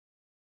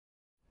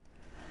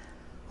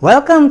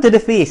Welcome to the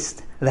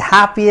feast, the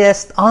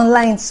happiest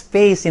online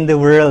space in the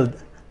world,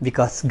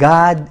 because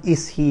God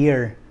is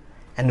here.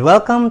 And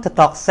welcome to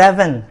Talk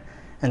 7.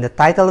 And the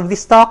title of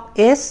this talk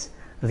is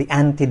The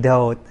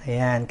Antidote.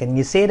 Ayan, can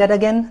you say that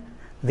again?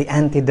 The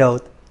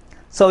Antidote.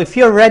 So if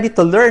you're ready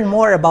to learn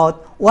more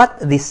about what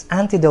this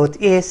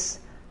antidote is,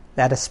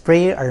 let us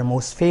pray our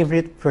most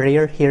favorite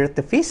prayer here at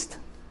the feast.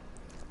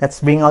 Let's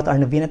bring out our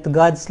novena to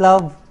God's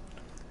love.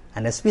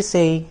 And as we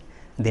say,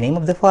 in the name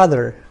of the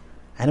Father,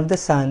 and of the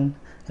Son,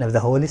 and of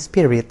the Holy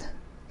Spirit.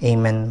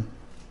 Amen.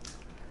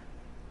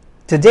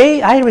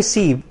 Today I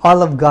receive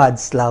all of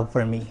God's love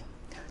for me.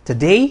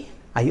 Today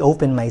I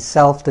open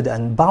myself to the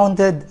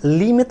unbounded,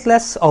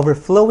 limitless,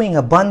 overflowing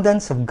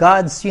abundance of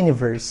God's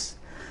universe.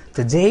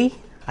 Today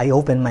I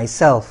open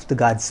myself to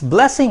God's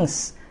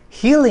blessings,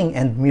 healing,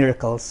 and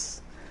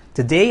miracles.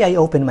 Today I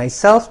open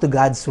myself to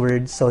God's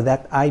Word so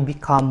that I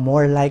become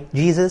more like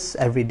Jesus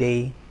every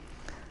day.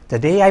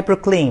 Today I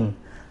proclaim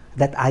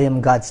that I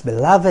am God's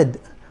beloved,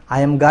 I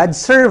am God's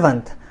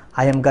servant,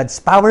 I am God's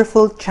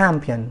powerful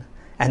champion,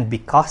 and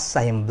because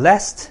I am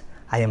blessed,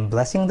 I am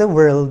blessing the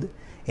world.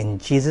 In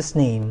Jesus'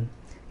 name,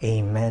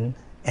 amen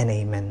and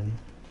amen.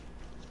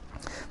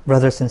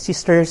 Brothers and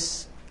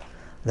sisters,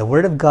 the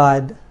Word of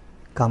God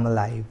come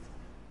alive.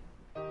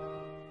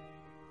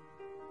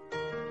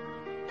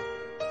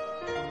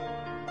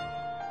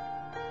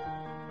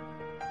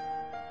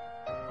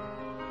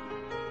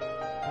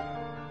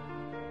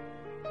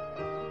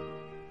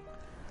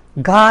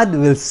 God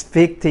will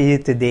speak to you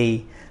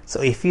today. So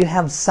if you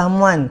have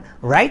someone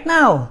right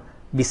now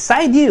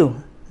beside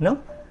you,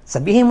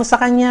 sabihin mo sa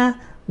kanya,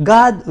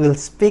 God will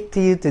speak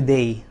to you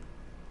today.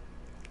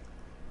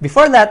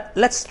 Before that,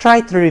 let's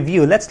try to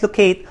review. Let's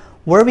locate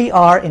where we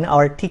are in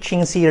our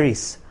teaching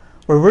series.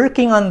 We're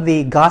working on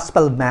the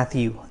Gospel of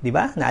Matthew, di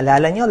ba?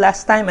 Naalala nyo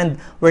last time, and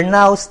we're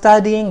now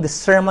studying the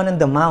Sermon on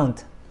the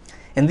Mount.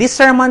 In this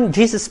sermon,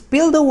 Jesus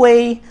peeled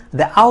away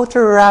the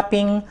outer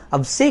wrapping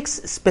of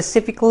 6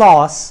 specific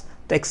laws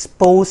to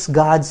expose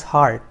God's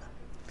heart.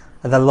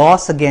 The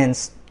laws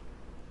against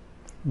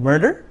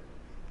murder,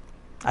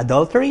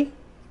 adultery,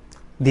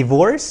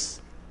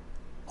 divorce,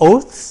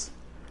 oaths,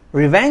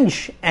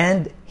 revenge,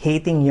 and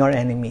hating your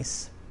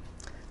enemies.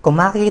 Kung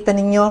makikita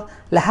ninyo,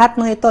 lahat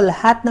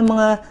ng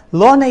mga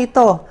law na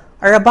ito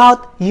are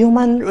about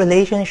human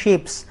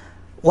relationships.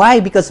 Why?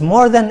 Because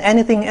more than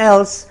anything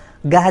else,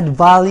 God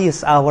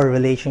values our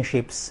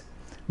relationships.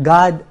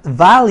 God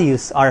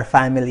values our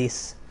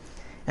families.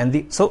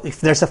 And so if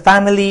there's a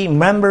family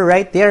member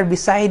right there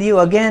beside you,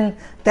 again,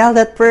 tell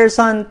that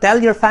person, tell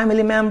your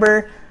family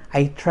member,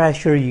 I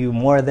treasure you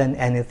more than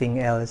anything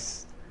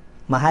else.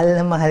 Mahal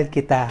na mahal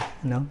kita.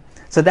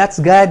 So that's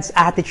God's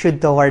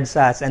attitude towards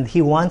us, and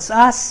He wants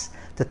us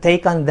to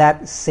take on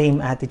that same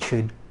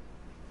attitude.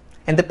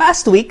 In the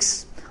past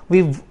weeks,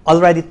 we've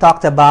already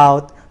talked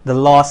about the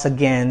laws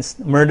against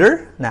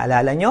murder,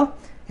 naalala nyo?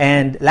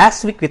 And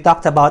last week, we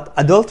talked about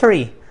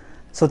adultery.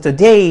 So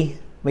today,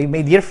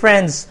 my dear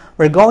friends,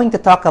 we're going to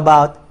talk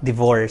about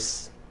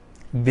divorce.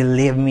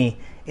 Believe me,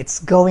 it's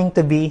going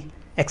to be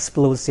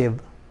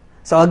explosive.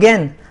 So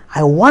again,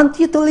 I want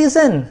you to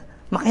listen.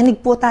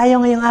 Makinig po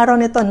tayo ngayong araw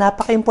nito.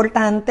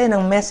 Napaka-importante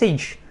ng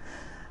message.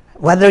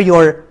 Whether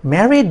you're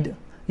married,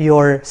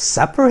 you're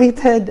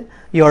separated,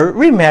 you're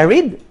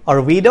remarried,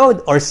 or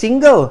widowed, or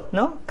single,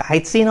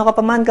 kahit sino ka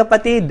pa man,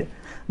 kapatid,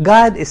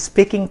 God is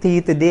speaking to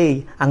you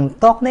today. Ang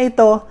talk na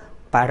ito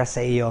para sa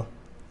iyo.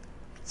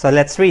 So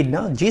let's read.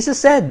 Jesus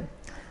said,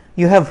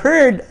 "You have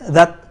heard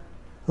that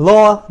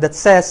law that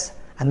says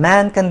a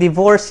man can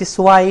divorce his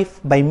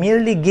wife by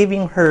merely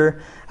giving her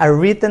a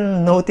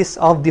written notice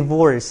of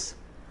divorce.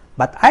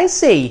 But I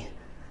say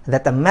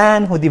that a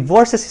man who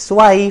divorces his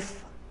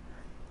wife,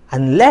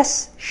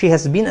 unless she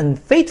has been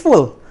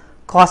unfaithful,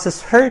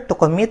 causes her to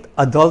commit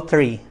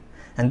adultery.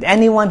 And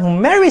anyone who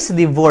marries a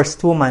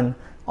divorced woman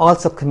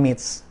also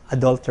commits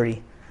adultery."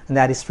 And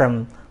that is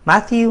from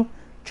Matthew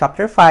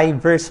chapter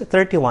 5, verse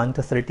 31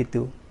 to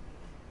 32.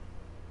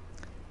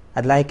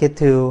 I'd like you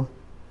to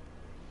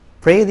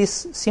pray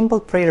this simple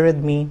prayer with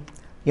me.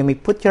 You may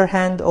put your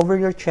hand over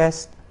your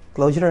chest,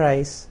 close your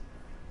eyes,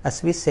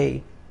 as we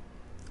say,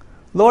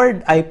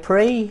 Lord, I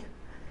pray,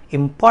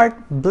 impart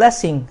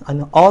blessing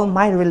on all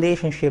my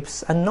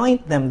relationships.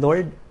 Anoint them,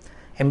 Lord.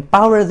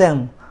 Empower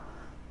them.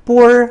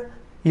 Pour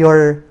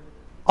your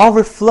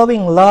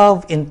overflowing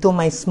love into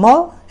my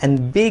small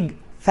and big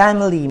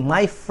family,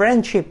 my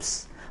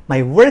friendships,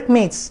 my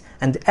workmates,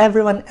 and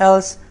everyone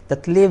else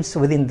that lives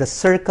within the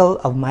circle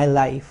of my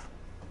life.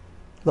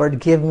 Lord,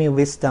 give me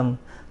wisdom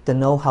to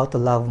know how to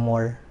love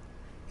more.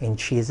 In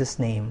Jesus'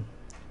 name,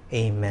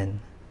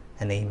 amen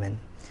and amen.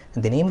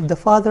 In the name of the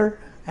Father,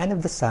 and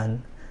of the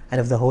Son,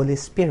 and of the Holy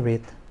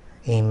Spirit,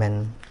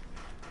 amen.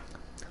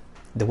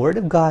 The Word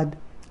of God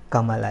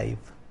come alive.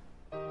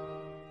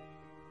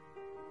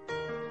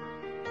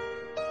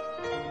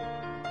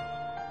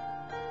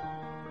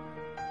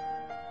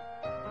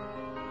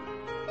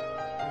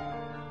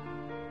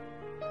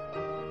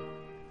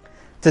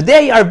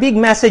 Today, our big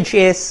message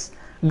is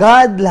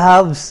God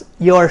loves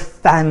your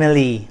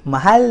family.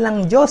 Mahal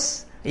ng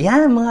Diyos.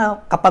 Yan,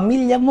 mga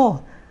kapamilya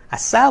mo,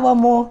 asawa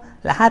mo,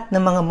 lahat ng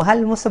mga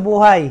mahal mo sa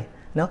buhay.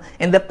 No?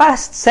 In the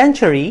past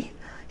century,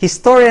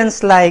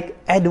 historians like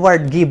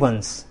Edward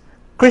Gibbons,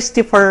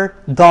 Christopher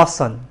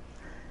Dawson,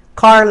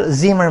 Carl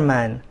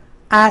Zimmerman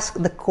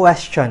asked the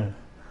question,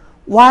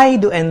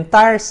 why do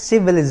entire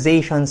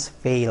civilizations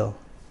fail?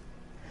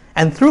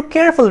 And through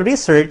careful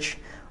research,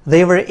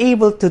 they were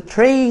able to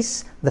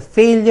trace the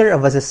failure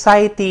of a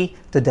society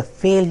to the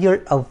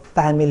failure of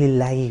family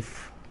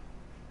life.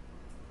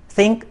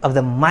 Think of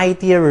the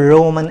mightier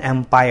Roman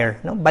Empire.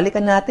 No?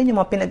 Balikan natin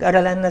yung mga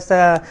pinag-aralan na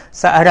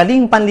sa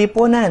araling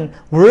panlipunan,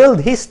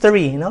 world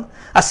history. No?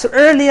 As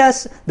early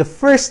as the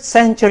 1st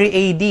century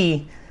AD,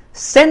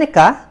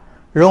 Seneca,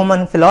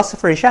 Roman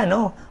philosopher siya,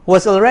 no,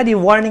 was already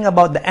warning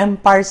about the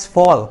empire's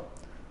fall.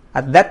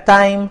 At that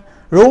time,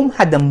 Rome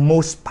had the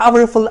most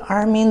powerful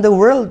army in the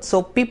world.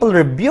 So people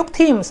rebuked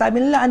him.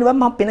 Sabi nila, ano ba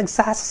mga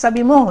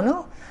pinagsasabi mo?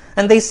 No?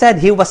 And they said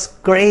he was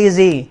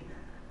crazy.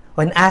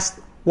 When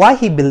asked why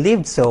he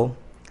believed so,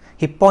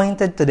 he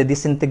pointed to the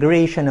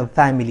disintegration of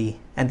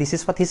family. And this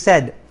is what he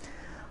said.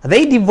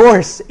 They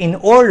divorce in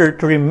order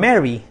to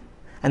remarry,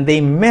 and they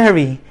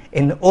marry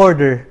in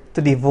order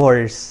to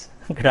divorce.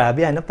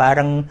 Grabe, ano?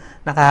 Parang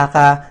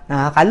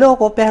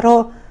nakakaloko,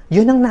 pero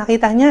yun ang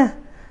nakita niya.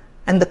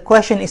 And the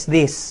question is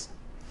this,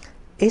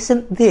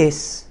 isn't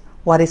this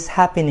what is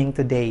happening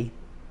today?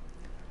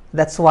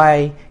 That's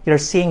why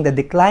you're seeing the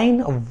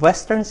decline of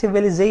Western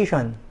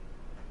civilization.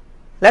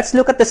 Let's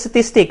look at the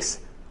statistics.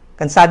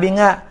 Kan sabi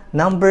nga,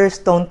 numbers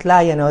don't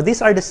lie.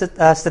 These are the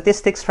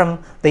statistics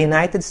from the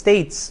United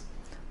States.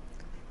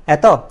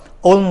 Eto,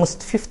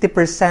 almost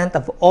 50%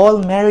 of all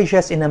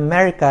marriages in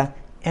America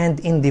end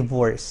in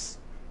divorce.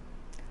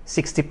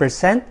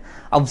 60%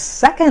 of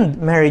second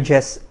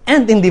marriages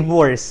end in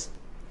divorce.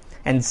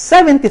 And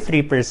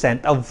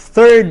 73% of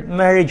third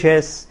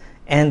marriages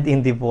end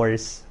in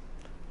divorce.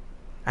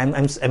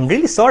 I'm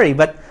really sorry,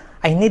 but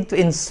I need to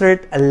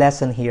insert a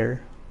lesson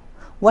here.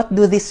 What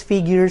do these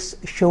figures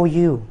show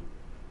you?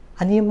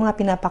 Ano yung mga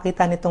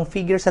pinapakita nitong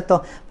figures na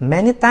to?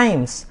 Many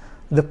times,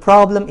 the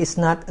problem is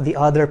not the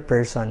other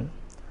person,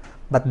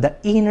 but the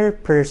inner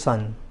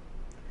person.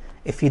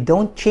 If you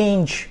don't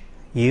change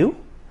you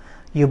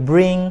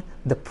bring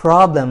the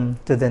problem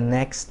to the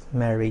next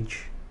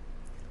marriage.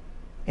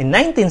 In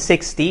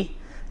 1960,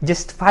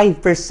 just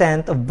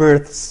 5% of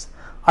births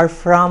are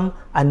from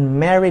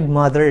unmarried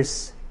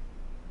mothers.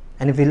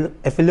 And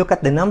if you look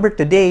at the number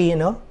today,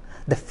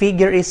 the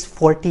figure is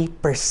 40%.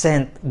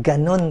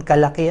 Ganon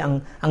kalaki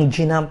ang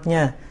ginamp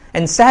niya.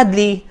 And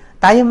sadly,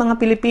 tayo mga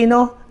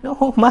Pilipino,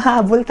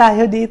 mahabol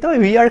tayo dito.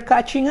 We are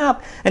catching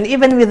up. And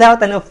even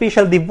without an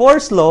official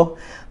divorce law,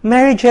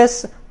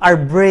 marriages are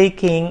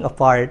breaking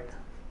apart.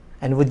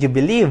 And would you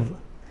believe,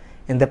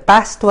 in the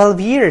past 12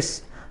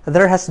 years,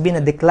 there has been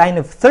a decline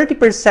of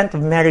 30%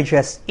 of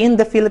marriages in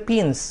the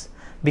Philippines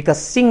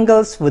because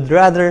singles would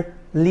rather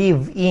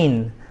live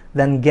in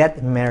than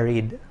get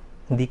married.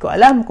 Hindi ko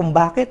alam kung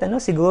bakit,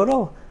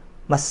 siguro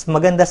mas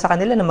maganda sa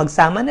kanila na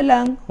magsama na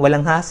lang,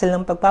 walang hassle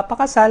ng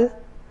pagpapakasal.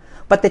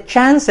 But the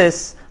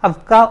chances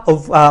of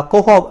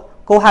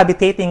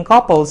cohabitating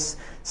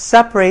couples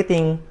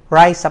separating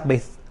rise up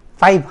by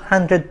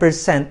 500%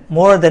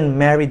 more than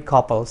married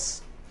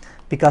couples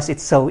because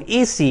it's so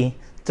easy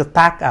to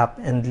pack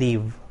up and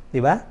leave.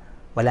 Diba?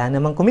 Wala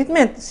namang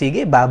commitment.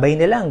 Sige, babay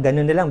na lang,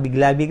 ganun na lang,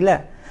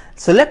 bigla-bigla.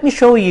 So let me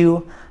show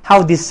you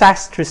how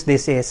disastrous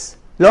this is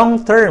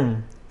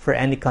long-term for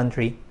any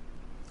country.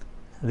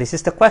 This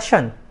is the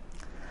question.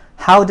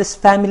 How does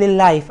family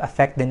life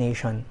affect the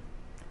nation?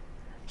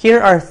 Here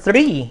are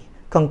 3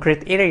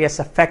 concrete areas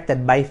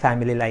affected by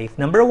family life.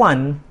 Number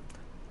 1,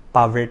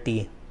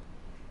 poverty.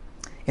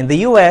 In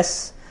the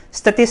US,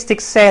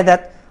 statistics say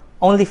that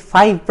only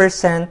 5%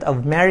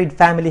 of married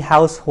family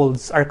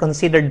households are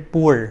considered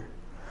poor.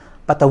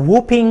 But a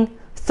whopping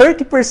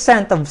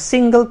 30% of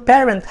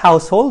single-parent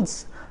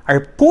households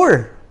are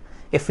poor.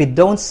 If we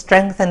don't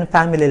strengthen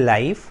family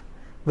life,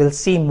 we'll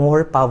see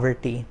more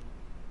poverty.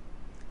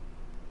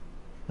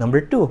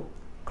 Number 2,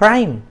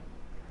 crime.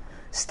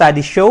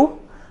 Studies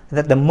show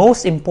that the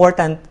most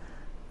important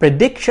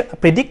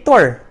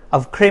predictor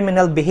of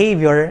criminal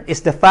behavior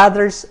is the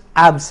father's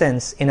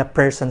absence in a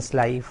person's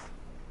life.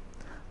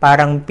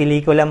 Parang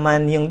pelikula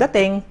man yung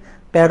dating,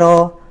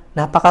 pero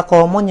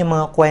napaka-common yung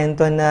mga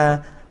kwento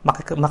na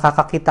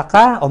makakakita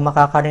ka o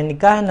makakarinig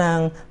ka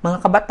ng mga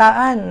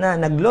kabataan na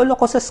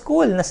nagloloko sa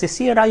school,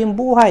 nasisira yung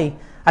buhay.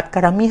 At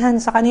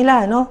karamihan sa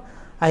kanila,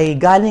 ay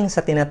galing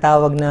sa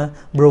tinatawag na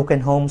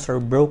broken homes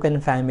or broken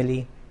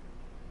family.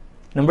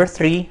 Number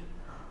 3,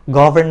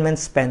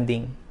 government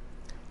spending.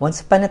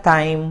 Once upon a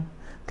time,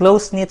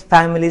 close-knit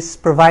families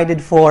provided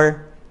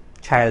for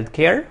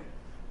childcare,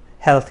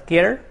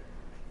 healthcare,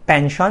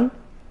 pension,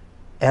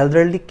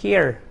 elderly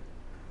care.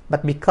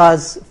 But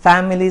because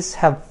families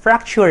have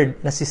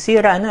fractured,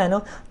 nasisira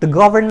na, the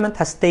government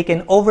has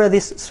taken over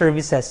these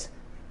services.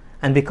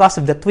 And because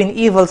of the twin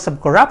evils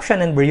of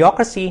corruption and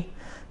bureaucracy,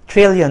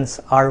 trillions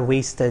are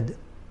wasted.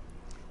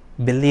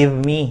 Believe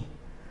me,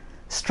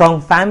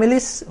 strong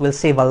families will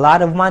save a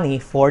lot of money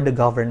for the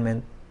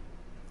government.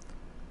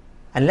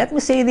 And let me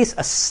say this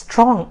as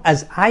strong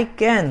as I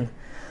can.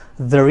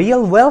 The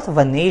real wealth of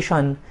a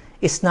nation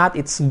is not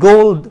its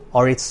gold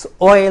or its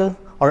oil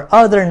or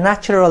other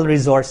natural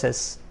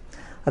resources.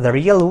 The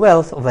real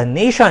wealth of a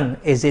nation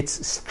is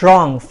its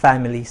strong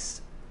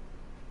families.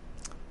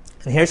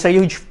 And here's a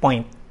huge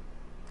point.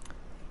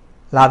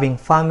 Loving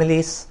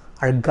families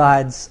are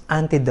God's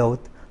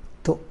antidote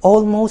to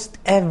almost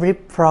every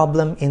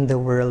problem in the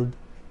world.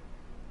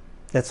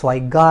 That's why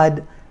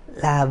God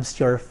loves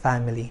your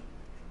family.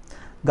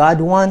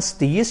 God wants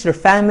to use your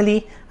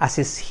family as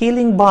His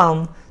healing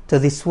balm to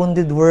this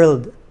wounded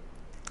world.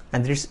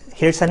 And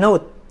here's a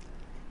note.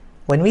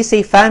 When we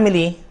say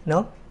family,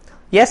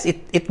 yes,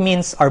 it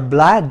means our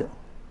blood,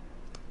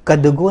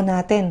 kadugo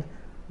natin.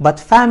 But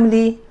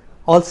family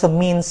also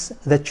means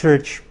the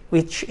church,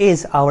 which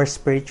is our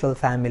spiritual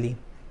family.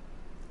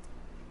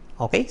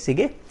 Okay,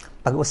 sige.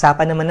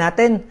 Pag-usapan naman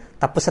natin.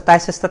 Tapos na tayo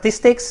sa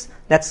statistics.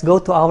 Let's go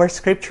to our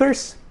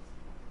scriptures.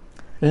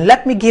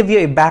 Let me give you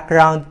a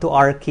background to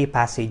our key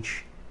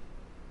passage.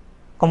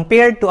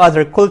 Compared to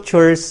other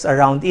cultures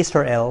around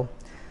Israel,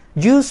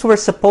 Jews were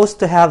supposed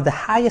to have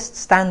the highest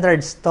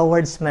standards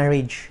towards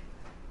marriage.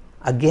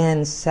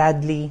 Again,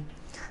 sadly,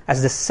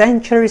 as the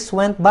centuries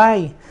went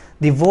by,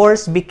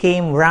 divorce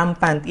became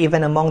rampant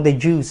even among the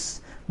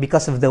Jews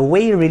because of the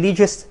way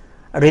religious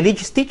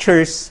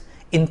teachers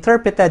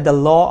interpreted the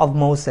law of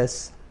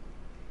Moses.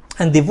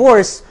 And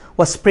divorce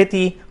was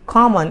pretty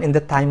common in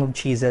the time of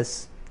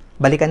Jesus.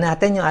 Balikan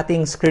natin yung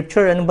ating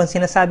scripture. Ano bang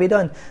sinasabi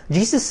doon?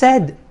 Jesus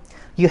said,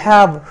 "You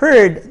have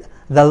heard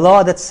the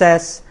law that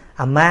says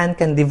a man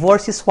can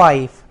divorce his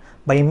wife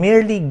by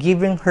merely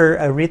giving her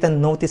a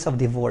written notice of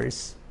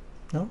divorce."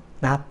 No?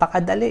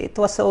 Napakadali.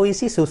 Ito sa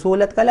OEC,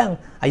 susulat ka lang.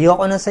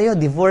 Ayoko na sa'yo,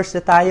 divorce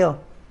na tayo.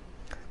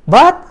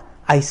 But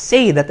I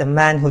say that a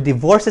man who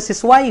divorces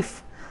his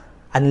wife,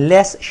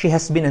 unless she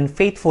has been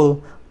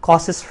unfaithful,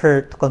 causes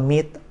her to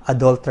commit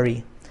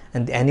adultery.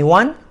 And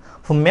anyone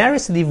who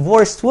marries a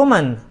divorced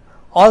woman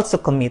also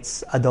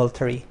commits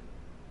adultery.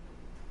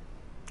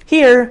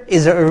 Here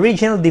is the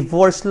original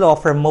divorce law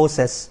for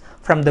Moses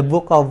from the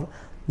book of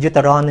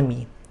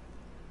Deuteronomy.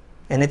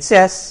 And it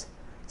says,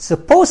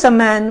 "Suppose a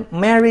man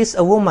marries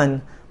a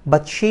woman,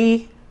 but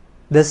she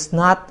does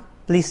not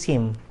please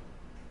him."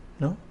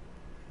 No?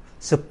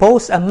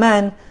 Suppose a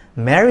man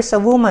marries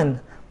a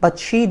woman, but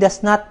she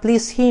does not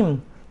please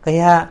him.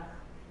 Kaya,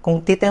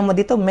 kung titingnan mo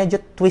dito, medyo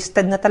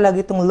twisted na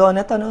talaga itong law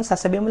na to. No?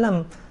 Sasabihin mo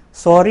lang,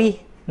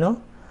 sorry, no?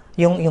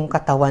 Yung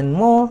katawan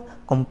mo,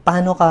 kung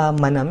paano ka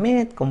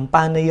manamit, kung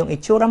paano yung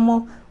itsura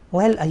mo,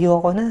 well,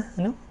 ayoko na,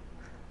 ano?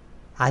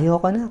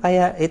 Ayoko na,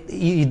 kaya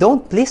you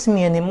don't please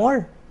me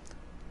anymore.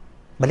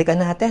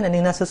 Balikan natin, ano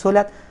yung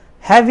nasusulat?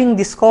 Having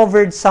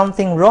discovered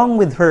something wrong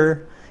with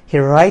her, he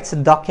writes a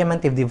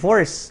document of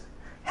divorce,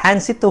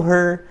 hands it to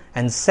her,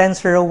 and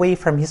sends her away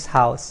from his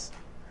house.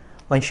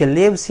 When she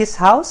leaves his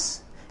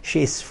house,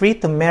 she is free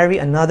to marry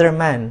another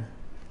man.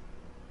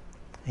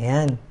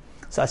 Ayan.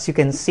 So as you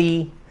can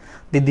see,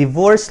 the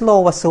divorce law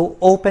was so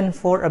open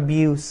for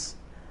abuse.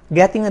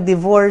 Getting a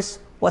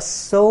divorce was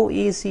so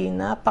easy.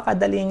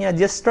 Napakadali niya.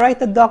 Just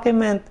write a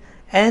document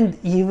and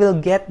you will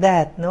get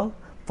that, no?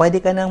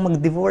 Pwede ka nang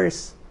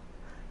mag-divorce.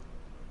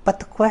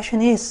 But the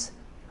question is,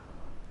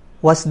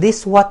 was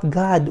this what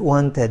God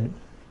wanted?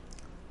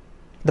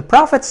 The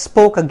prophet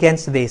spoke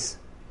against this.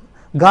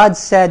 God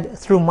said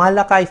through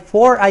Malachi,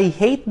 "For I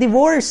hate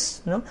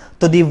divorce." No?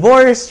 To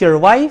divorce your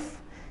wife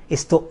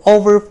is to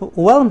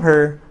overwhelm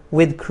her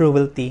with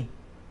cruelty.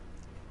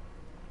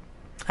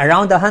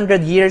 Around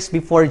 100 years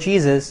before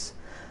Jesus,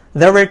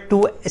 there were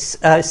two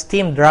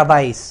esteemed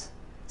rabbis.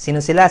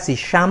 Sino sila? Si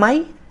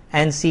Shammai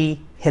and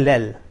si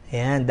Hillel.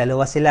 Ayan,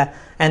 dalawa sila.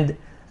 And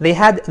they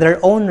had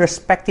their own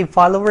respective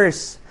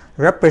followers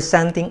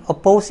representing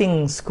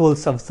opposing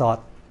schools of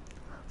thought.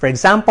 For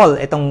example,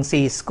 itong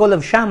si School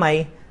of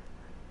Shammai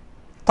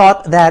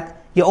taught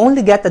that you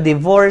only get a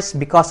divorce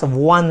because of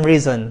one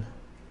reason,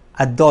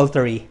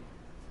 adultery.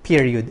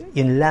 Period.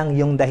 Yun lang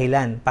yung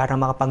dahilan para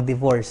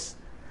makapag-divorce.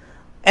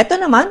 Ito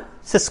naman,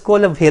 sa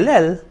School of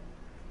Hillel,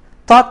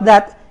 taught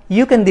that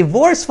you can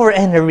divorce for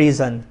any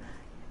reason.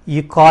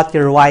 You caught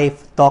your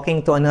wife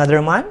talking to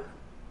another man?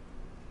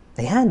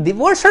 Ayan,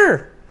 divorce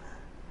her.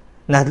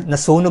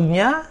 Nasunog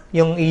niya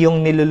yung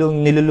iyong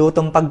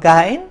nilulutong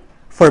pagkain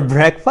for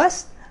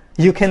breakfast?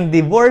 You can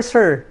divorce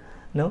her.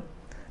 No?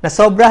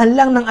 Nasobrahan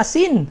lang ng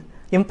asin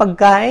yung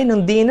pagkain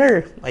ng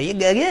dinner.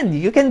 Again,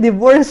 you can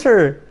divorce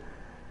her.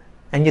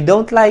 And you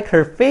don't like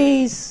her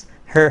face,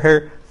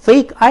 her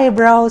fake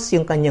eyebrows,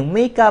 yung kanyang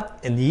makeup,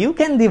 and you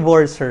can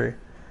divorce her.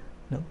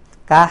 No?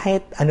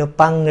 Kahit ano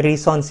pang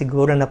reason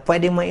siguro na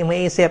pwede mo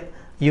maisip,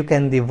 you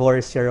can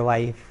divorce your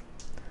wife.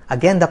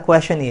 Again, the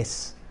question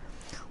is,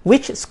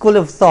 which school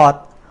of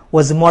thought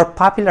was more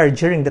popular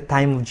during the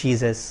time of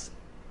Jesus?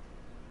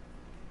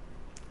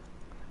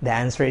 The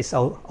answer is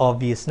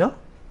obvious, no?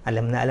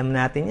 Alam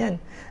natin yan.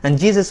 And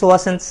Jesus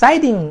wasn't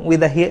siding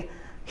with the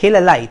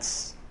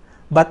Hillelites,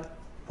 but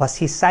was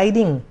he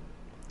siding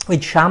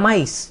with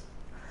Shammai's.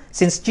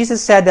 Since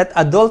Jesus said that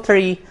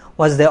adultery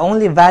was the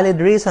only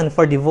valid reason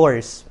for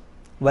divorce.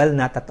 Well,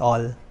 not at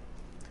all.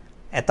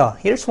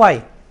 Here's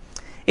why.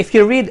 If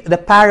you read the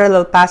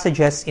parallel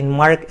passages in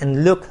Mark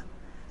and Luke,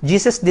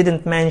 Jesus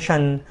didn't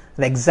mention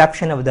the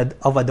exception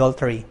of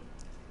adultery.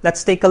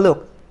 Let's take a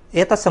look.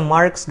 Ito sa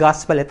Mark's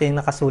Gospel, ito yung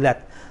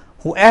nakasulat.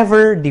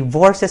 Whoever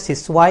divorces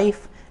his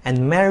wife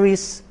and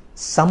marries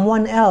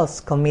someone else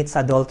commits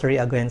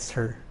adultery against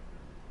her.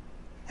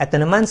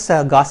 Ito naman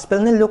sa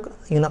Gospel ni Luke,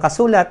 yung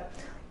nakasulat.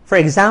 For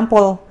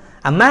example,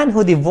 a man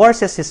who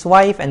divorces his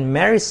wife and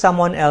marries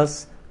someone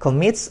else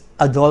commits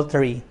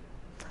adultery.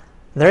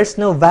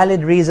 There's no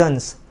valid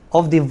reasons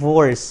of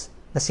divorce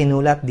na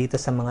sinulat dito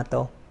sa mga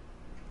to.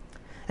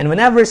 And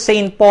whenever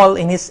St. Paul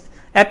in his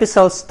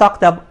epistles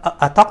talked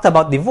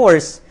about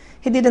divorce,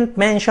 he didn't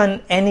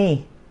mention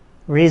any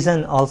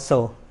reason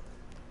also.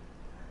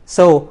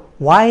 So,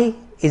 why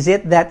is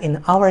it that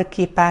in our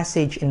key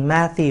passage in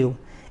Matthew,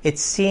 it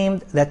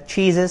seemed that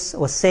Jesus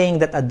was saying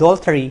that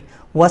adultery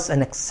was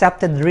an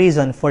accepted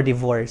reason for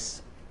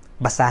divorce?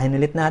 Basahin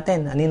ulit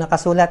natin. Ano yung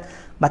nakasulat?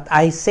 But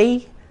I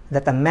say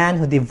that a man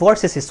who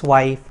divorces his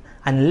wife,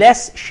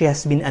 unless she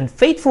has been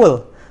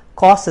unfaithful,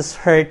 causes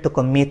her to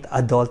commit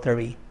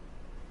adultery.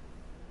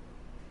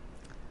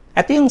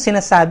 Ito yung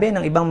sinasabi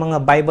ng ibang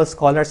mga Bible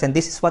scholars, and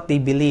this is what they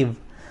believe.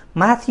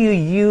 Matthew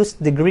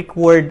used the Greek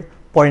word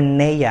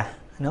porneia.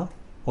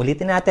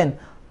 Ulitin natin,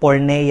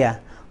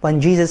 porneia. When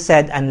Jesus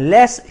said,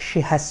 unless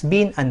she has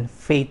been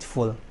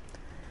unfaithful.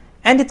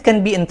 And it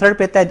can be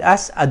interpreted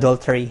as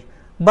adultery.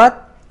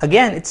 But,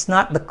 again, it's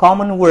not the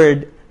common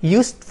word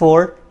used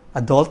for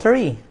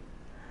adultery.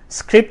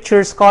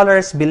 Scripture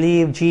scholars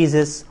believe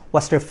Jesus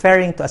was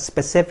referring to a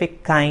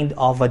specific kind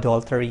of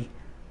adultery.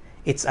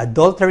 It's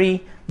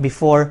adultery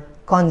before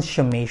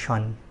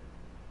consummation.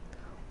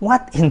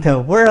 What in the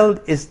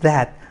world is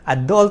that?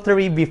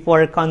 Adultery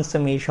before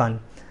consummation.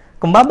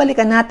 Kung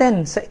babalikan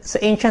natin sa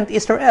ancient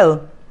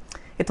Israel,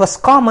 it was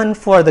common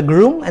for the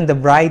groom and the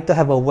bride to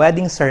have a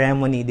wedding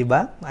ceremony, di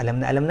ba? Alam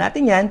na alam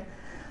natin yan.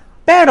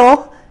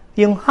 Pero,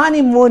 yung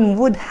honeymoon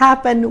would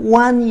happen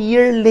 1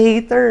 year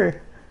later.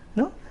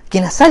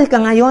 Kinasal ka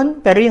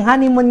ngayon, pero yung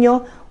honeymoon nyo,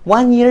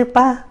 1 year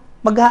pa.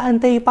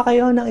 Mag-aantay pa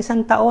kayo ng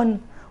 1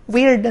 taon.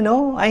 Weird,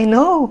 I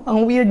know.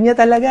 Ang weird niya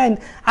talaga. And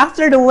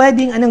after the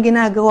wedding, anong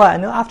ginagawa?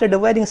 After the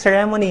wedding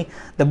ceremony,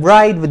 the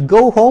bride would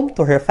go home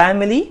to her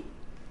family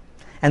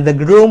and the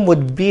groom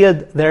would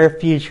build their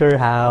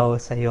future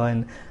house.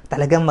 Ayun.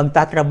 Talagang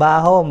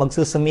magtatrabaho,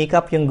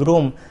 magsusumikap yung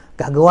groom.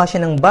 Gagawa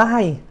siya ng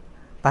bahay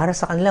para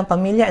sa kanilang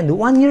pamilya. And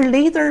 1 year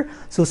later,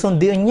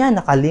 susunduin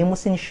niya,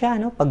 nakalimusin siya.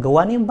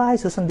 Paggawa niya yung bahay,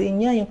 susunduin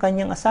niya yung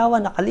kanyang asawa,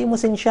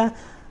 nakalimusin siya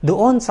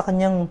doon sa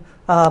kanyang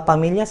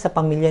pamilya, sa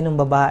pamilya ng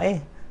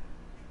babae.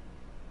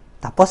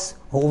 Tapos,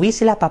 uuwi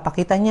sila,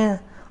 papakita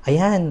niya.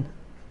 Ayan,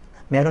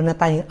 meron na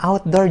tayong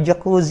outdoor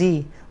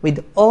jacuzzi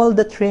with all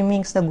the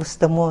trimmings na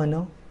gusto mo,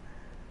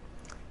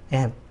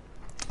 Ayan.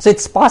 So,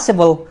 it's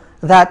possible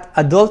that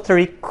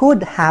adultery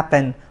could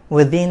happen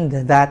within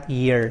that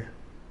year.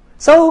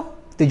 So,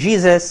 to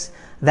Jesus,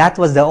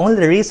 that was the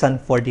only reason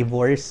for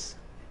divorce.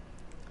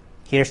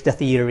 Here's the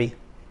theory.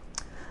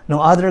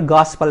 No other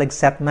gospel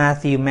except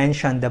Matthew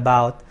mentioned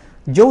about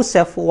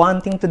Joseph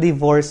wanting to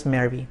divorce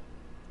Mary.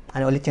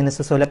 Ano ulit yung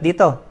nasusulat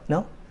dito?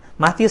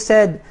 Matthew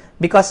said,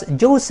 because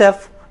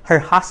Joseph, her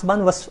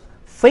husband, was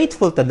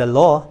faithful to the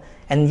law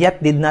and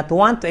yet did not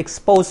want to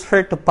expose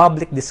her to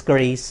public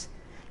disgrace,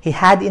 he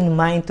had in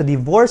mind to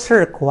divorce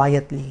her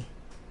quietly.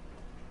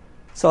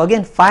 So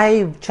again,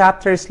 5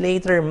 chapters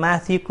later,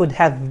 Matthew could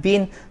have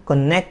been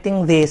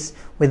connecting this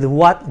with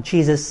what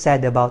Jesus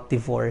said about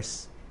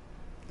divorce.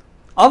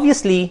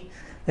 Obviously,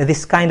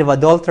 this kind of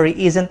adultery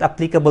isn't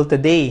applicable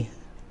today.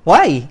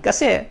 Why?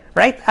 Kasi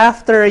right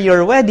after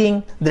your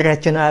wedding,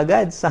 diretso na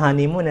agad sa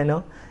honeymoon,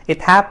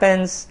 It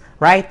happens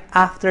right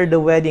after the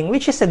wedding,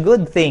 which is a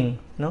good thing,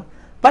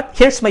 But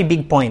here's my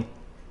big point.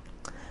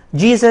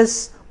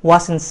 Jesus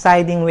wasn't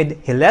siding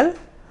with Hillel,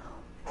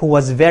 who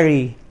was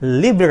very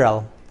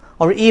liberal,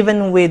 or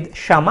even with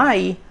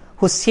Shammai,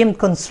 who seemed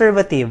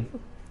conservative.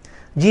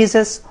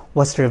 Jesus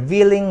was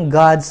revealing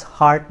God's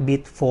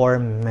heartbeat for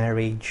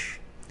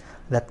marriage.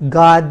 That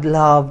God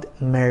loved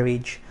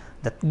marriage.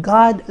 That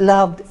God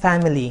loved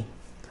family.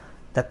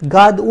 That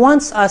God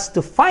wants us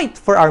to fight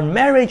for our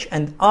marriage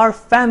and our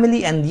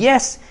family. And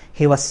yes,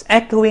 He was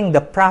echoing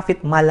the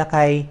prophet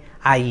Malachi,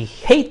 I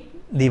hate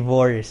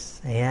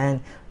divorce. Ayan.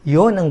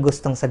 Yun ang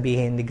gustong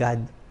sabihin ni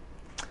God.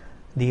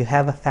 Do you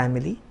have a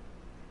family?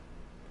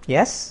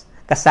 Yes?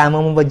 Kasama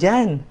mo ba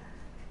dyan?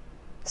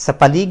 Sa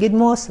paligid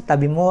mo, sa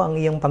tabi mo ang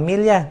iyong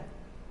pamilya?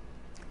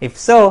 If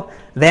so,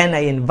 then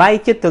I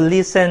invite you to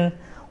listen,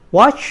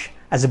 watch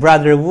as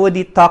Brother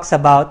Woody talks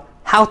about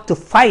how to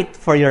fight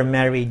for your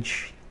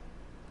marriage.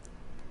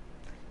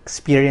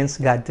 Experience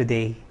God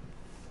today.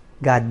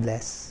 God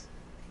bless.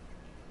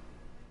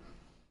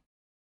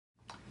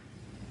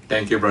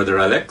 Thank you, Brother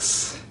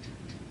Alex.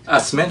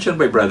 As mentioned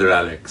by Brother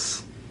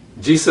Alex,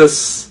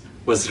 Jesus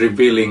was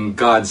revealing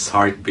God's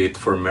heartbeat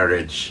for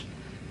marriage.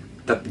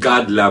 That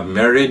God loved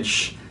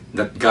marriage,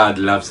 that God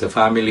loves the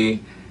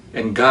family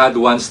and God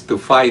wants to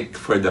fight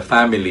for the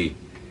family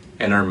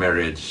and our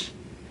marriage.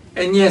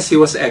 And yes, he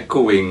was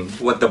echoing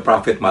what the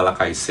prophet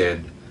Malachi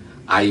said,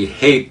 I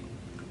hate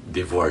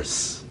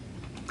divorce.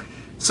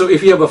 So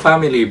if you have a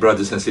family,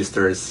 brothers and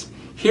sisters,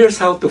 here's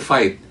how to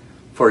fight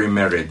for your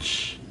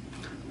marriage.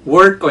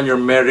 Work on your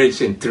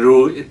marriage in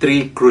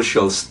three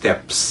crucial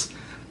steps.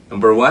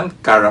 Number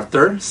 1,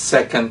 character.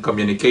 2nd,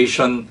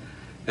 communication.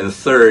 And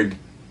 3rd,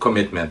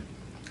 commitment.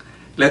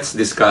 Let's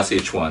discuss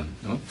each one.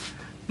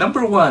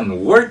 Number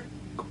 1, work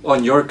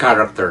on your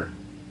character.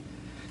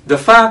 The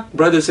fact,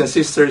 brothers and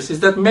sisters, is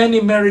that many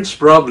marriage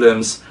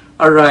problems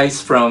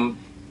arise from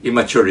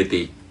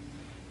immaturity.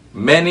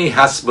 Many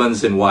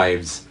husbands and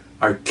wives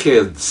are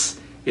kids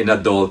in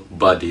adult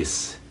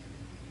bodies.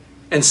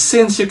 And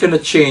since you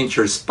cannot change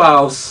your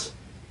spouse,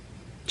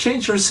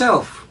 change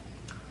yourself.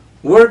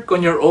 Work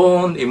on your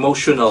own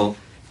emotional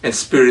and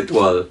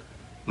spiritual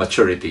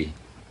maturity.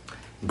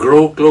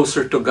 Grow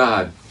closer to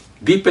God.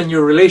 Deepen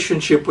your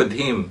relationship with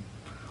Him.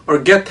 Or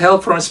get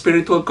help from a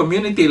spiritual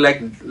community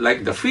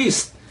like the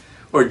feast.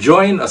 Or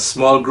join a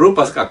small group,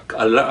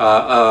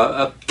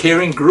 a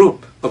caring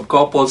group of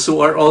couples who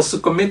are also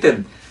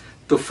committed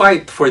to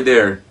fight for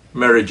their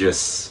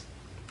marriages.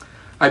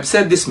 I've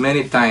said this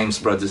many times,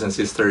 brothers and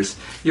sisters,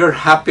 your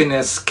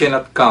happiness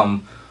cannot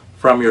come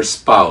from your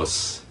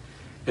spouse.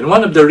 And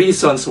one of the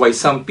reasons why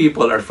some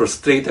people are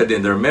frustrated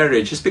in their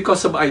marriage is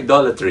because of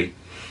idolatry.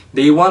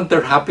 They want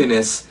their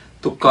happiness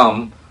to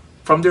come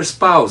from their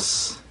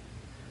spouse.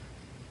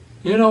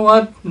 You know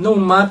what? No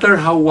matter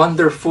how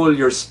wonderful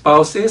your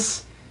spouse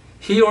is,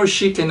 he or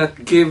she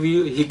cannot give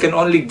you, he can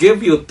only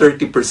give you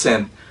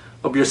 30%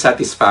 of your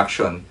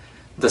satisfaction.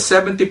 The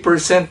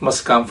 70%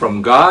 must come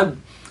from God,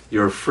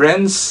 your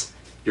friends,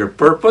 your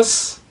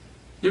purpose,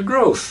 your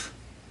growth.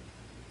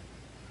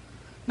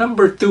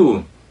 Number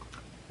 2,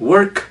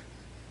 work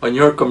on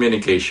your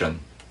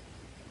communication.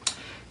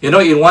 You know,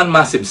 in one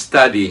massive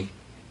study,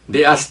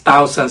 they asked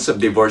thousands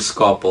of divorced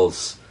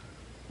couples,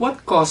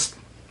 what caused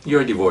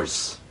your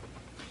divorce?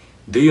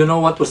 Do you know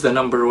what was the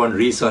number 1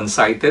 reason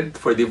cited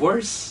for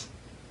divorce?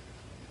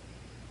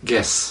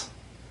 Guess.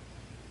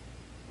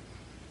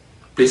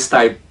 Please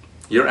type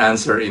your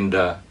answer in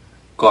the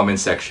comment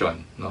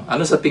section. No?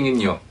 Ano sa tingin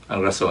nyo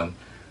ang rason?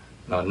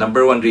 No,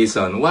 number 1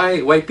 reason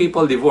why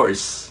people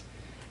divorce.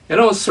 You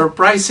know,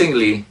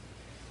 surprisingly,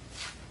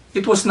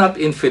 it was not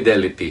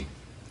infidelity.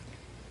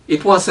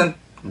 It wasn't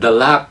the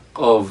lack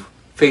of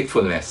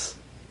faithfulness.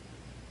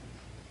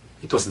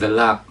 It was the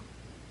lack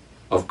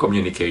of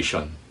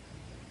communication.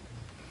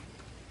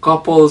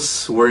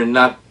 Couples were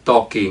not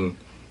talking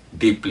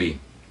deeply.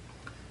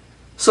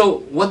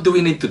 So, what do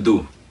we need to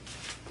do?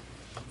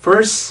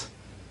 First,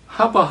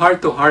 have a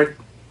heart-to-heart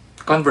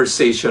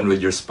conversation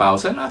with your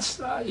spouse and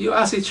you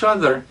ask each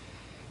other,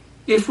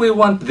 if we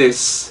want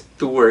this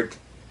to work,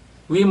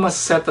 we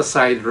must set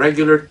aside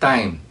regular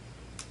time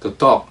to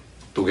talk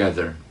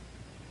together.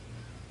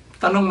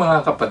 Tanong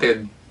mga kapatid,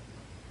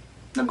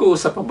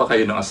 nag-uusap pa ba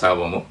kayo ng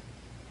asawa mo?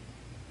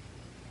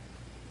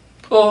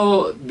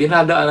 O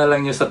dinadaan na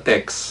lang nyo sa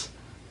text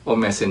o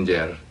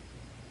messenger?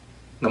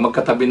 Na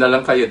magkatabi na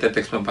lang kayo,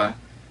 text mo pa,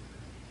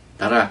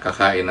 tara,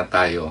 kakain na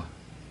tayo.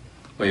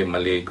 Uy,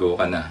 maligo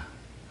ka na.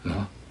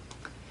 No?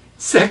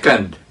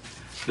 Second,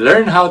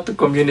 learn how to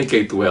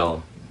communicate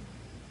well.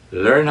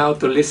 Learn how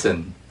to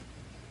listen.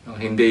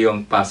 No, hindi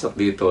yung pasok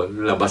dito,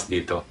 labas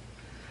dito.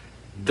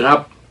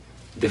 Drop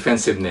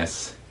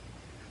defensiveness.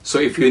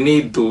 So if you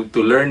need to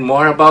learn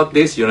more about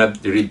this, you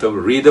need to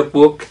read a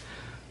book,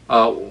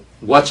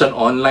 watch an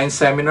online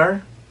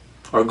seminar,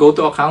 or go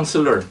to a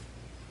counselor.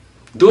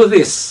 Do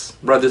this,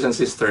 brothers and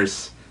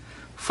sisters.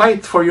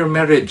 Fight for your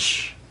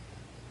marriage.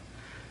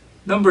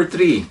 Number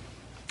 3,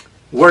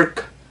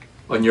 work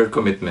on your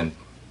commitment.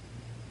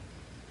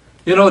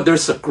 You know,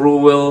 there's a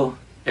cruel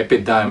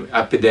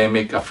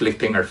epidemic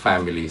afflicting our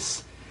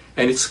families,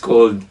 and it's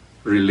called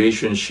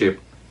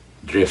relationship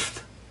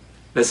drift.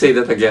 Let's say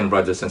that again,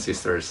 brothers and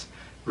sisters.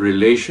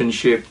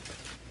 Relationship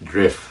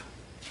drift.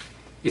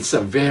 It's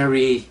a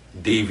very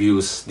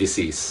devious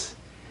disease.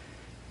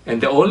 And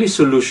the only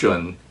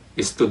solution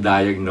is to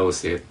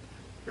diagnose it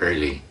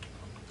early.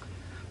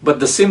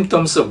 But the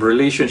symptoms of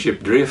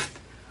relationship drift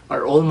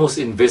are almost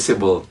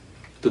invisible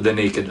to the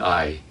naked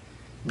eye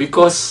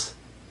because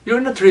you're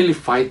not really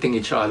fighting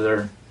each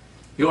other.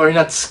 You are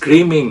not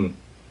screaming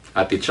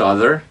at each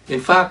other.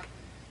 In fact,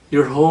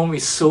 your home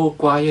is so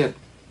quiet,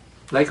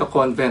 like a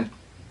convent.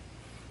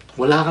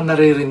 Wala kang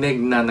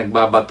naririnig na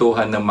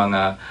nagbabatuhan ng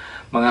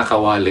mga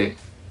kawali.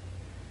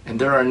 And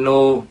there are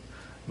no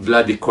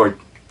bloody court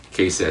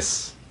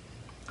cases.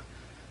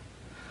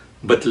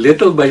 But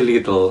little by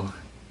little,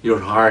 your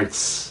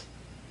hearts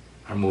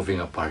are moving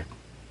apart.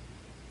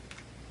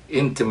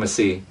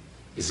 Intimacy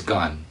is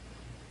gone.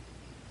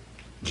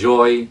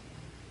 Joy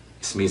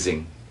is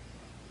missing.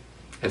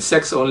 And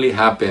sex only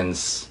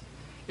happens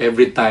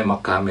every time a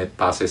comet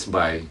passes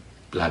by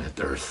planet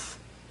Earth.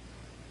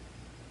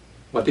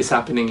 What is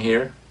happening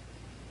here?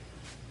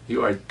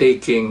 You are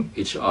taking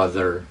each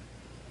other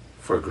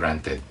for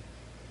granted.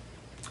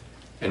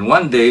 And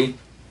one day,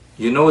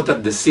 you know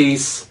that the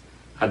seas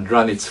had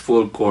run its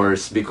full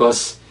course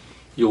because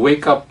you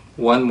wake up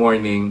one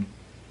morning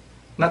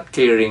not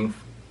caring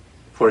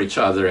for each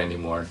other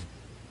anymore.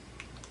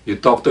 You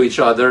talk to each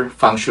other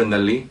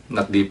functionally,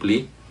 not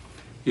deeply.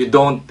 You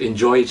don't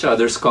enjoy each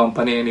other's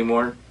company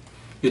anymore.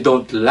 You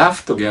don't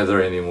laugh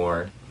together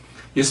anymore.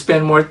 You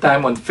spend more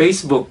time on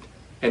Facebook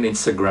and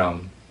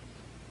Instagram.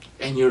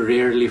 And you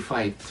rarely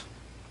fight.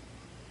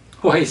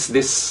 Why is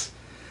this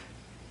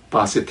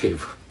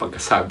positive?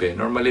 Pagkasabi.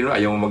 Normally,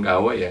 ayaw mo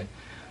mag-away.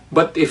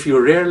 But if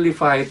you rarely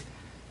fight,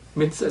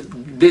 means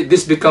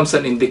this becomes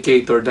an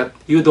indicator that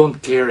you don't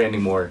care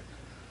anymore.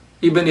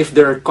 Even if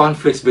there are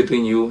conflicts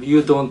between you,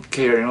 you don't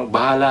care. You know,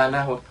 bahala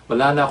na.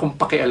 Wala na akong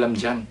pakialam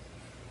dyan.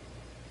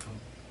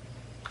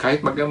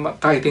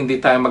 Kahit hindi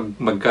tayo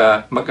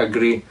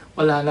mag-agree,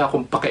 wala na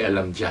akong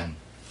pakialam dyan.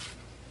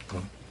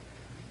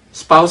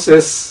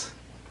 Spouses,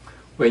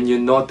 when you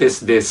notice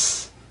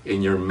this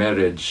in your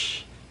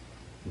marriage,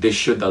 this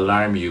should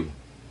alarm you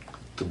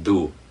to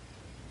do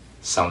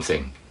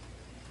something.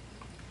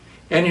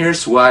 And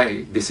here's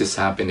why this is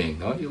happening.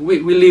 No? We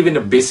live in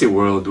a busy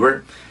world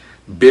where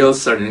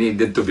bills are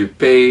needed to be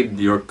paid,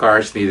 your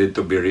cars needed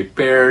to be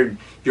repaired,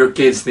 your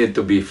kids need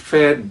to be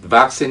fed,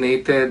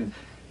 vaccinated,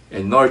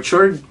 and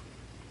nurtured.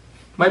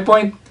 My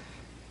point,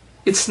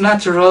 it's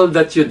natural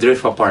that you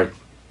drift apart.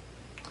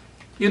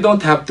 You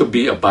don't have to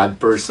be a bad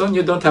person.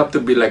 You don't have to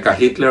be like a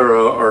Hitler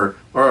or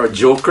a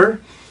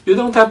joker. You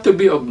don't have to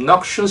be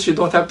obnoxious. You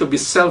don't have to be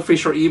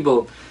selfish or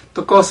evil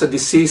to cause a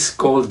disease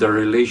called the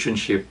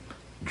relationship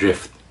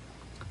drift.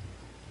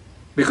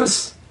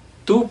 Because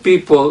two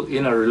people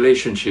in a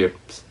relationship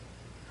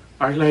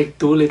are like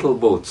two little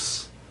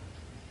boats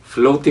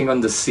floating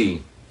on the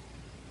sea.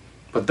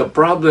 But the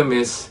problem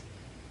is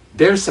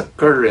there's a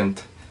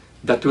current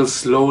that will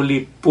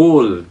slowly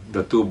pull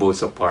the two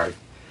boats apart.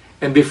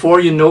 And before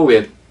you know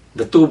it,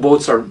 the two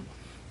boats are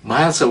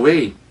miles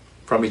away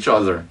from each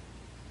other.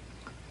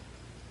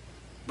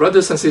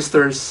 Brothers and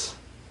sisters,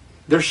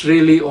 there's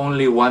really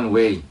only one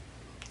way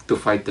to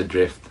fight the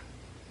drift.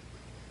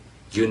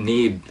 You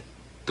need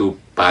to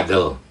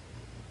paddle.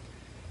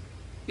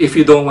 If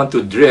you don't want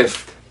to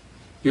drift,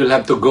 you'll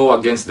have to go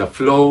against the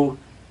flow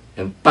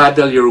and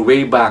paddle your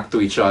way back to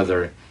each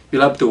other.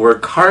 You'll have to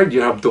work hard,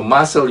 you have to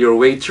muscle your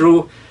way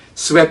through,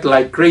 sweat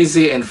like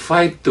crazy, and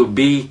fight to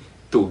be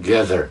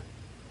together.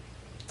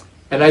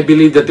 And I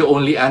believe that the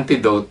only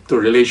antidote to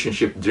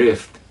relationship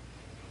drift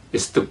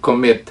is to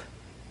commit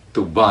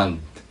to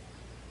bond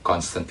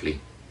constantly.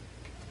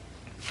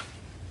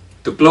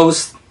 To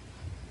close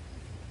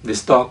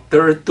this talk,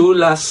 there are two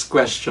last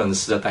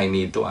questions that I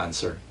need to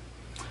answer.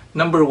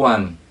 Number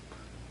one,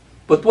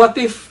 but what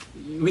if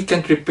we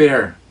can't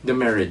repair the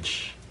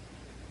marriage?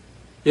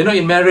 You know,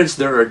 in marriage,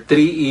 there are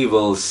three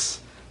evils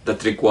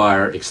that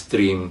require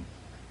extreme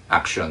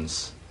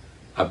actions: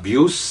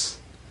 abuse,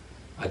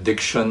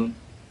 addiction,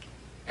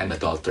 and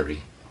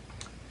adultery.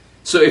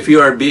 So if you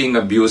are being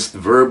abused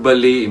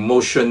verbally,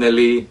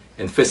 emotionally,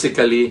 and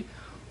physically,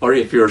 or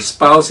if your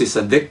spouse is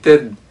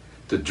addicted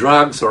to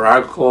drugs or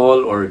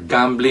alcohol or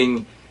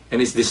gambling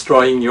and is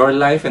destroying your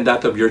life and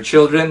that of your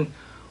children,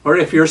 or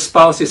if your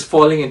spouse is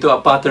falling into a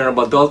pattern of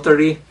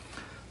adultery,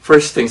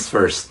 first things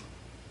first,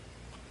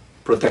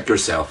 protect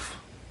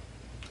yourself.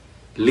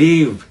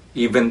 Leave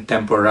even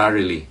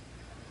temporarily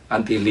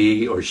until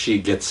he or she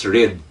gets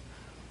rid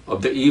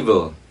of the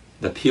evil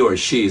that he or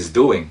she is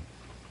doing.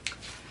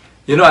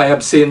 You know, I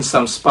have seen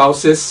some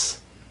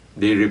spouses,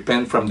 they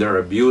repent from their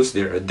abuse,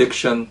 their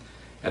addiction,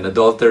 and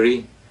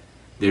adultery.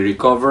 They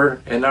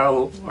recover and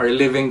are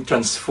living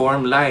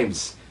transformed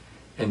lives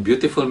and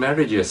beautiful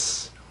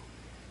marriages.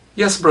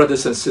 Yes,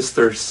 brothers and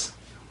sisters,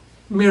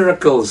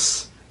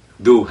 miracles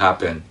do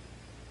happen.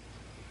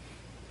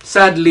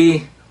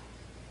 Sadly,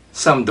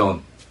 some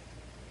don't.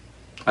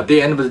 At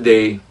the end of the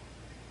day,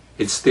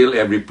 it's still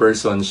every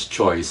person's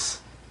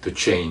choice to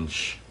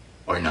change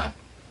or not.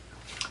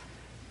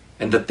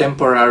 And the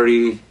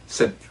temporary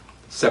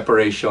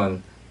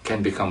separation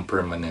can become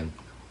permanent.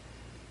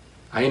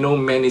 I know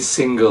many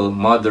single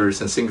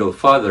mothers and single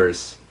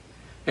fathers,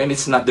 and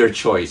it's not their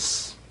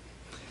choice.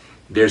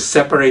 They're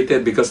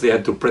separated because they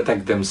had to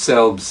protect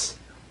themselves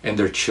and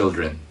their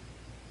children.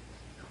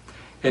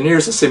 And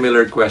here's a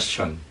similar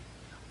question.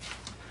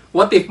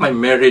 What if my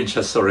marriage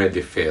has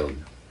already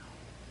failed?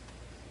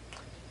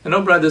 You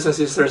know, brothers and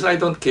sisters, I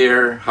don't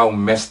care how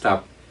messed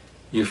up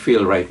you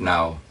feel right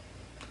now.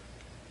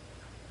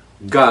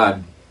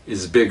 God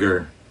is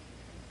bigger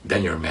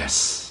than your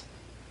mess.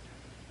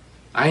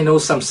 I know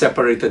some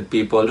separated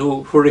people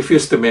who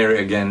refuse to marry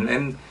again,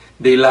 and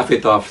they laugh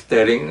it off,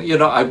 telling, you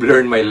know, I've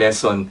learned my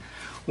lesson.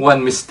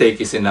 One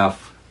mistake is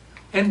enough.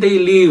 And they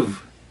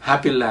live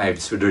happy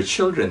lives with their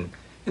children,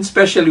 and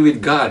especially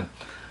with God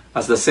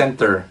as the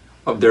center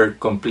of their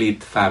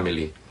complete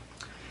family.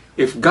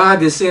 If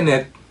God is in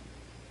it,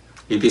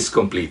 it is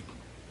complete.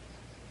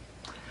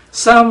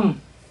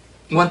 Some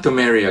want to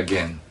marry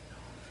again,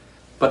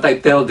 but I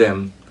tell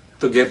them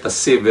to get a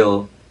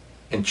civil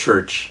and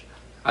church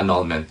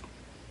annulment.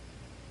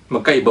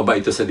 Magkaiba ba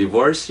ito sa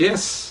divorce?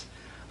 Yes.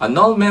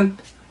 Annulment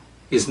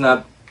is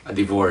not a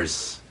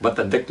divorce, but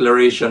a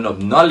declaration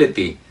of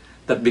nullity,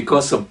 that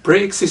because of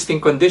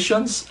pre-existing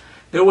conditions,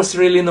 there was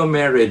really no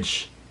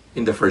marriage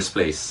in the first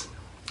place.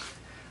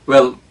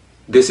 Well,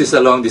 this is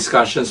a long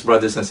discussion,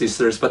 brothers and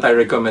sisters, but I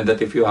recommend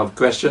that if you have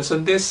questions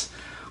on this,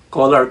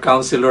 call our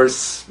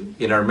counselors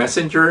in our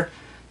messenger,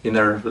 in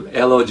our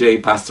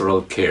LOJ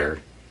pastoral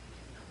care.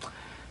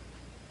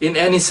 In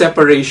any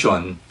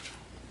separation,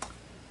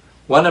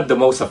 one of the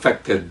most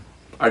affected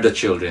are the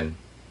children.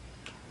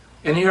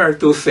 And here are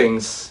two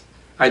things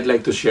I'd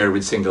like to share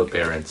with single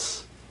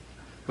parents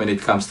when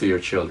it comes to your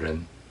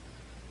children.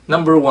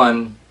 Number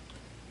one,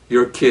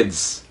 your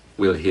kids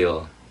will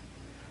heal.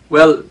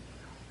 Well,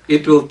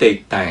 it will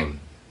take time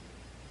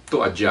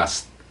to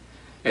adjust,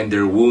 and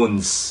their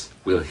wounds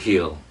will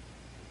heal.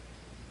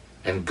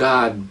 And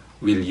God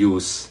will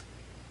use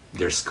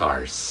their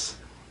scars.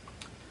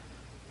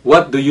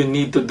 What do you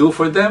need to do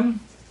for them?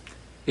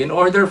 In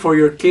order for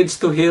your kids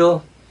to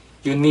heal,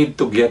 you need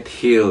to get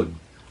healed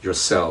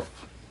yourself.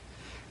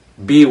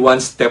 Be one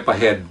step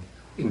ahead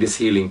in this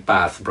healing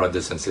path,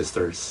 brothers and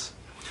sisters.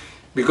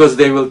 Because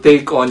they will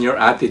take on your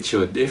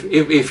attitude.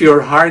 If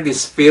your heart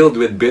is filled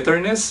with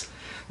bitterness,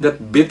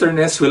 that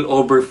bitterness will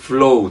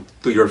overflow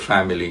to your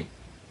family.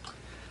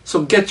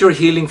 So get your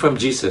healing from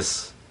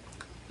Jesus.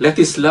 Let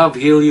His love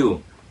heal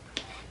you.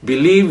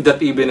 Believe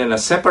that even in a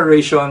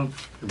separation,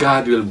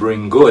 God will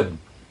bring good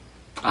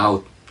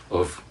out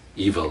of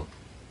evil.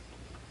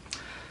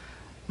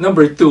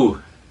 Number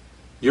two,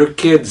 your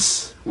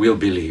kids will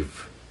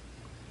believe.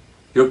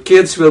 Your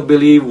kids will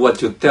believe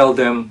what you tell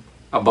them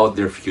about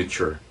their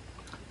future.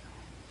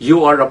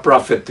 You are a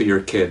prophet to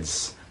your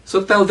kids.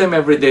 So tell them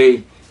every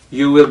day,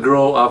 you will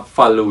grow up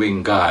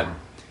following God.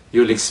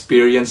 You'll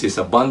experience His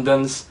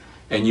abundance,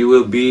 and you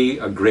will be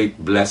a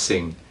great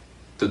blessing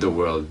to the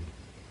world.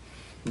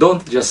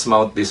 Don't just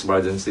mouth this,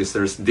 brothers and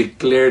sisters.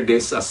 Declare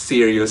this as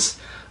serious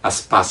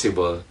as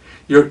possible.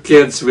 Your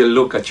kids will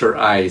look at your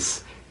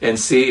eyes and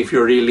see if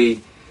you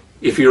really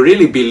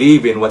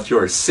believe in what you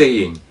are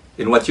saying,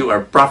 in what you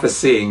are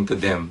prophesying to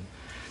them.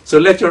 So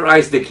let your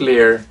eyes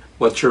declare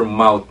what your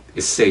mouth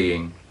is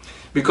saying,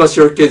 because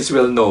your kids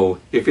will know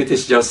if it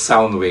is just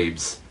sound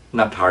waves,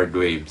 not hard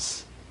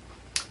waves.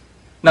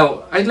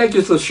 Now, I'd like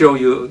you to show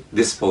you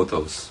these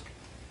photos.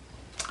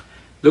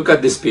 Look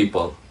at these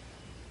people.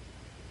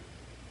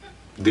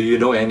 Do you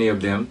know any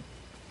of them?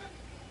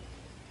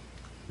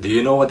 Do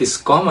you know what is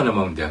common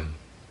among them?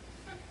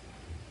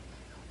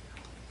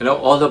 You know,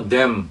 all of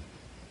them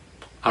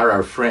are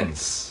our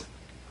friends.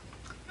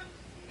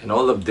 And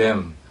all of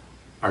them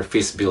are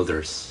feast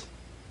builders.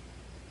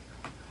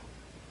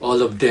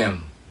 All of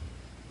them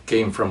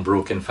came from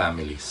broken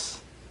families.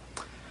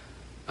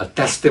 A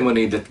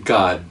testimony that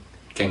God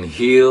can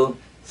heal,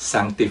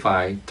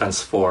 sanctify,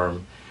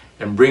 transform,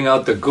 and bring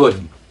out the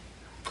good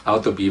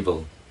out of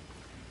evil.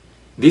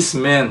 These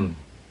men,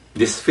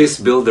 these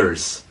feast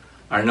builders,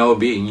 are now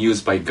being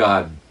used by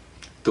God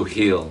to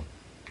heal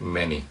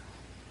many.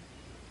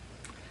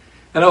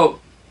 You know,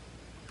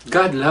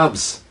 God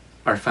loves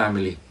our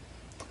family.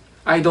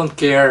 I don't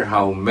care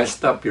how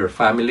messed up your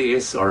family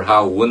is, or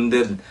how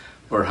wounded,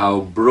 or how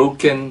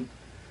broken.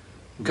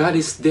 God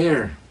is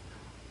there,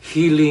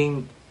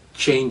 healing,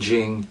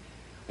 changing,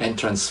 and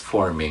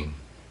transforming.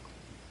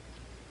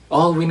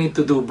 All we need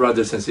to do,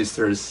 brothers and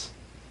sisters,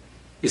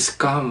 is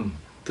come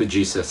to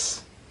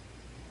Jesus.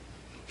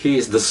 He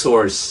is the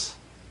source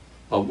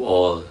of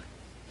all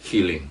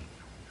healing.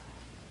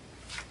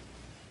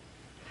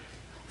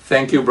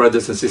 Thank you,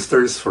 brothers and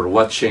sisters, for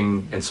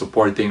watching and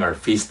supporting our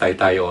Feast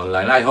Tayo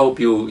online. I hope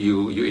you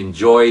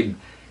enjoyed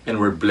and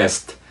were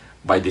blessed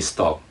by this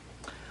talk.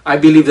 I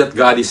believe that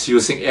God is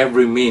using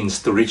every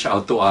means to reach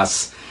out to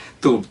us,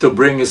 to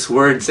bring His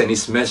words and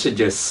His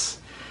messages.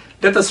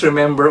 Let us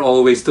remember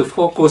always to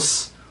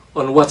focus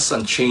on what's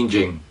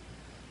unchanging,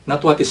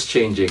 not what is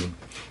changing.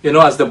 You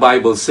know, as the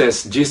Bible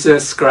says,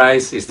 Jesus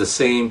Christ is the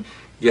same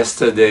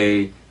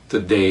yesterday,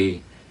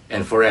 today,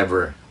 and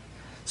forever.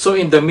 So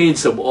in the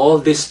midst of all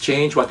this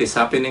change, what is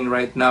happening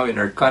right now in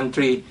our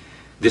country,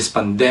 this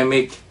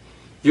pandemic,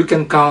 you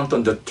can count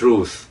on the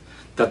truth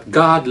that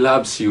God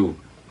loves you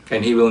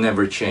and He will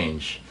never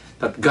change.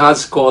 That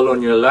God's call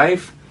on your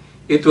life,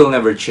 it will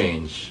never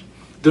change.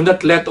 Do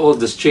not let all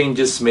these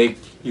changes make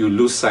you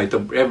lose sight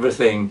of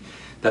everything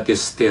that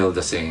is still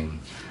the same.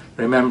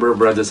 Remember,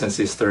 brothers and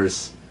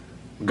sisters,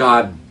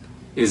 God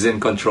is in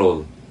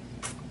control,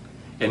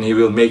 and He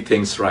will make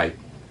things right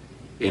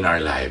in our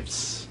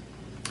lives.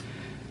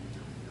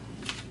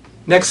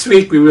 Next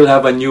week, we will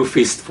have a new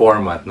feast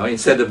format. No?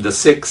 Instead of the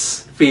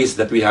 6 feasts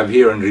that we have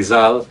here in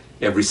Rizal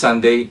every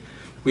Sunday,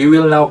 we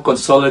will now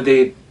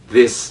consolidate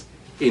this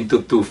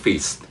into 2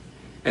 feasts.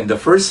 And the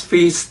first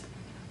feast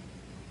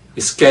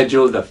is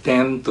scheduled at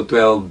 10 to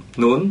 12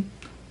 noon,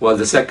 while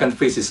the second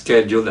feast is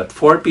scheduled at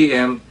 4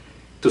 p.m.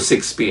 to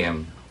 6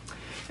 p.m.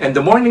 And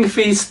the morning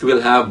feast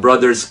will have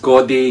brothers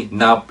Cody,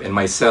 Nap, and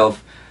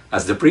myself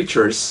as the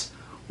preachers,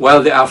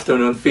 while the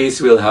afternoon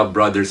feast will have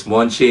brothers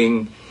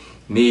Monching,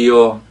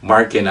 Neo,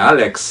 Mark, and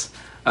Alex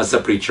as the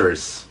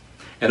preachers.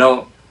 You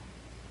know,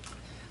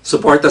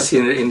 Support us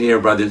in here,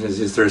 brothers and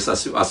sisters,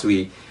 as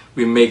we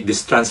make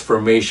this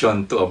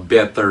transformation to a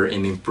better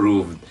and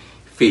improved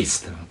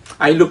feast.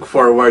 I look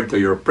forward to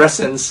your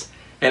presence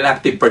and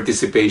active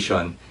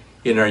participation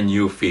in our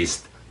new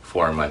feast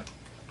format.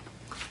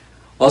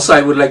 Also,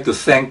 I would like to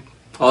thank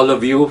all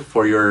of you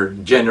for your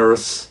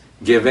generous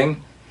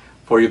giving,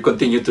 for you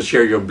continue to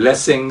share your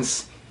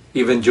blessings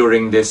even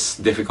during these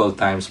difficult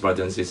times,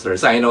 brothers and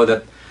sisters. I know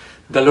that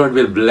the Lord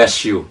will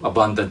bless you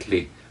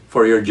abundantly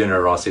for your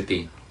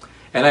generosity.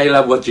 And I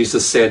love what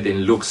Jesus said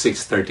in Luke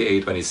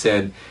 6:38 when he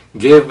said,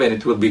 "Give and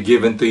it will be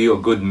given to you, a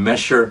good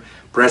measure,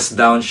 pressed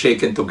down,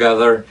 shaken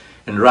together,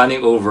 and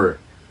running over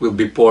will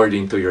be poured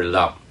into your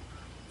lap.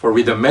 For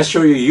with the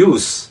measure you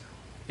use,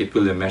 it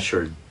will be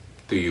measured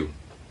to you."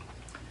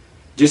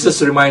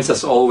 Jesus reminds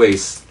us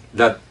always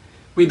that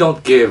we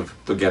don't give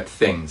to get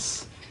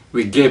things.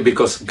 We give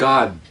because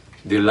God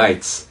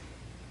delights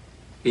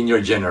in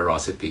your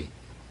generosity.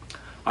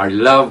 Our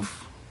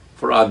love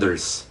for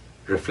others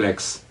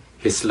reflects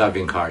His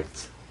loving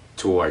heart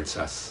towards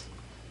us.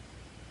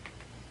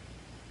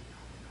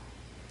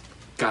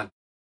 God